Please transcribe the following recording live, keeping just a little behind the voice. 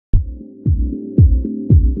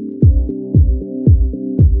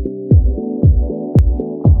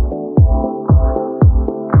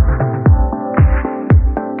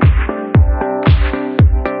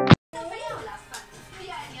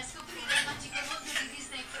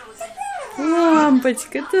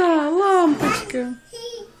лампочка, да, лампочка.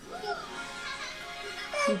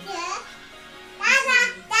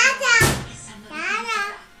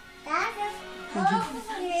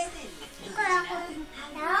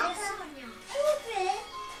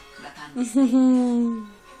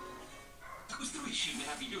 Costruisci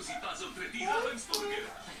meravigliosi puzzle 3D da Lensburger.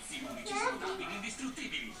 Pezzi unici, svuotabili,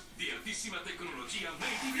 indistruttibili. Di altissima tecnologia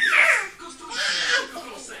made in Italy. Costruisci il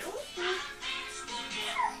Colosseo.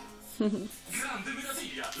 Grande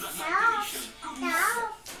meraviglia, la Night Edition. Comincia.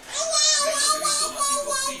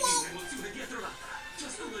 Un'emozione dietro l'altra.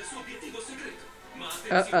 Ciascuno il suo obiettivo segreto. Ma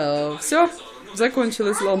attenzione. Все,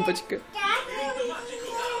 закончилась лампочка.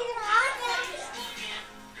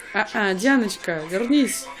 Дианочка,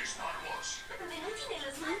 вернись.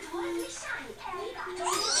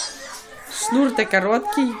 Шнур-то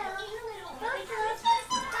короткий.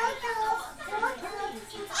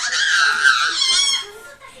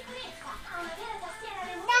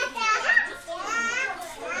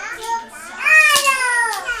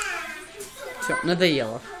 Все,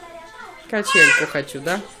 надоело. Качельку хочу,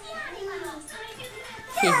 да?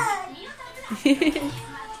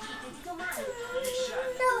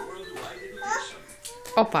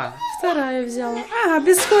 Опа, вторая взяла.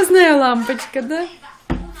 Бесхозная лампочка, да?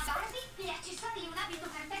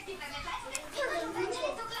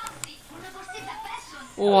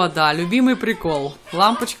 О, да, любимый прикол.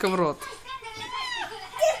 Лампочка в рот.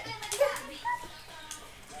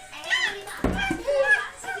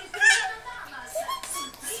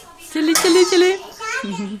 Тили-тили-тили.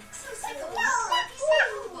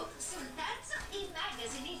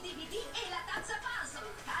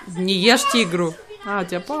 Не ешь тигру. У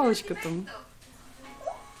тебя палочка там.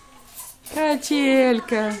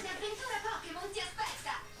 Качелька.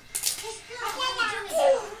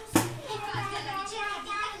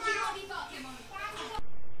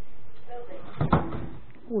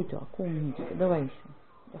 Ой, так, умничка. Давай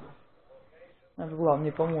еще. Наш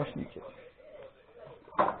главный помощничек.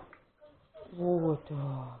 Вот так.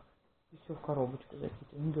 И все в коробочку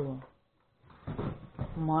закидываем. Да.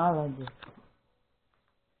 Молодец.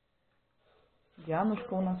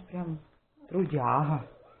 Дианушка у нас прям трудяга.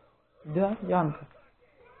 Да, Дианка?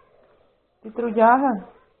 Ты трудяга?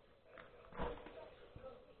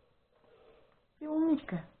 Ты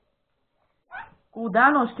умничка. Куда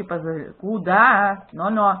ножки позови? Куда?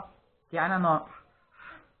 Но-но. Диана, но.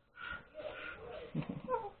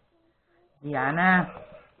 Диана.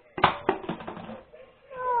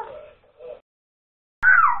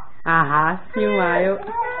 Ага, снимаю.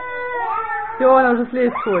 Все, она уже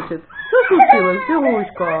слезть хочет. Что случилось,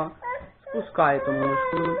 девушка? Спускай эту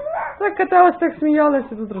мышку. Так каталась, так смеялась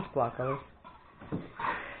и тут расплакалась.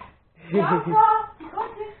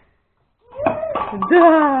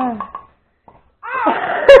 Да.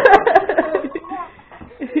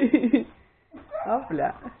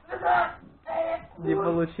 Опля. Не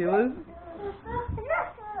получилось.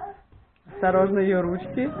 Осторожно ее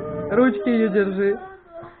ручки. Ручки ее держи.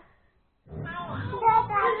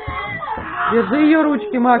 Держи ее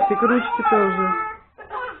ручки, Максик, ручки тоже.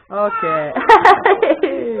 Окей.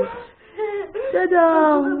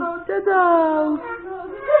 Та-дам! Та-дам!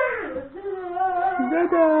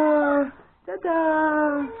 Та-дам!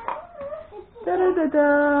 Та-дам!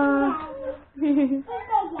 Та-да-да-да!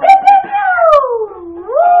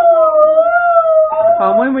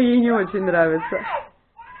 По-моему, ей не очень нравится.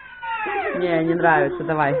 Не нравится.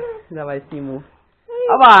 Давай. Давай сниму.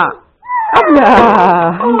 Опа!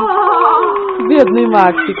 Опля! Бедный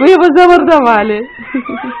Максик. Вы его замордовали.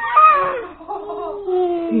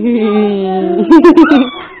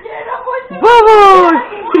 Бабусь!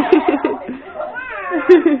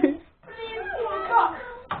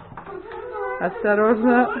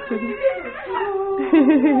 Осторожно.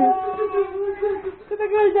 Кто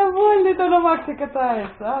такой довольный, то на Максе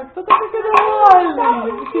катается? А? Кто такой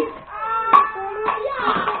довольный?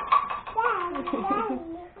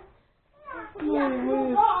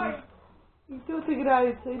 И тут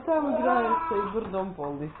играется, и там играется, и бурдом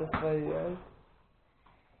полный состоит.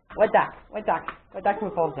 Вот так мы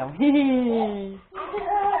ползем.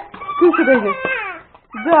 Кушай, дойди.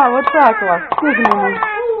 Да, вот так вас. Кушай.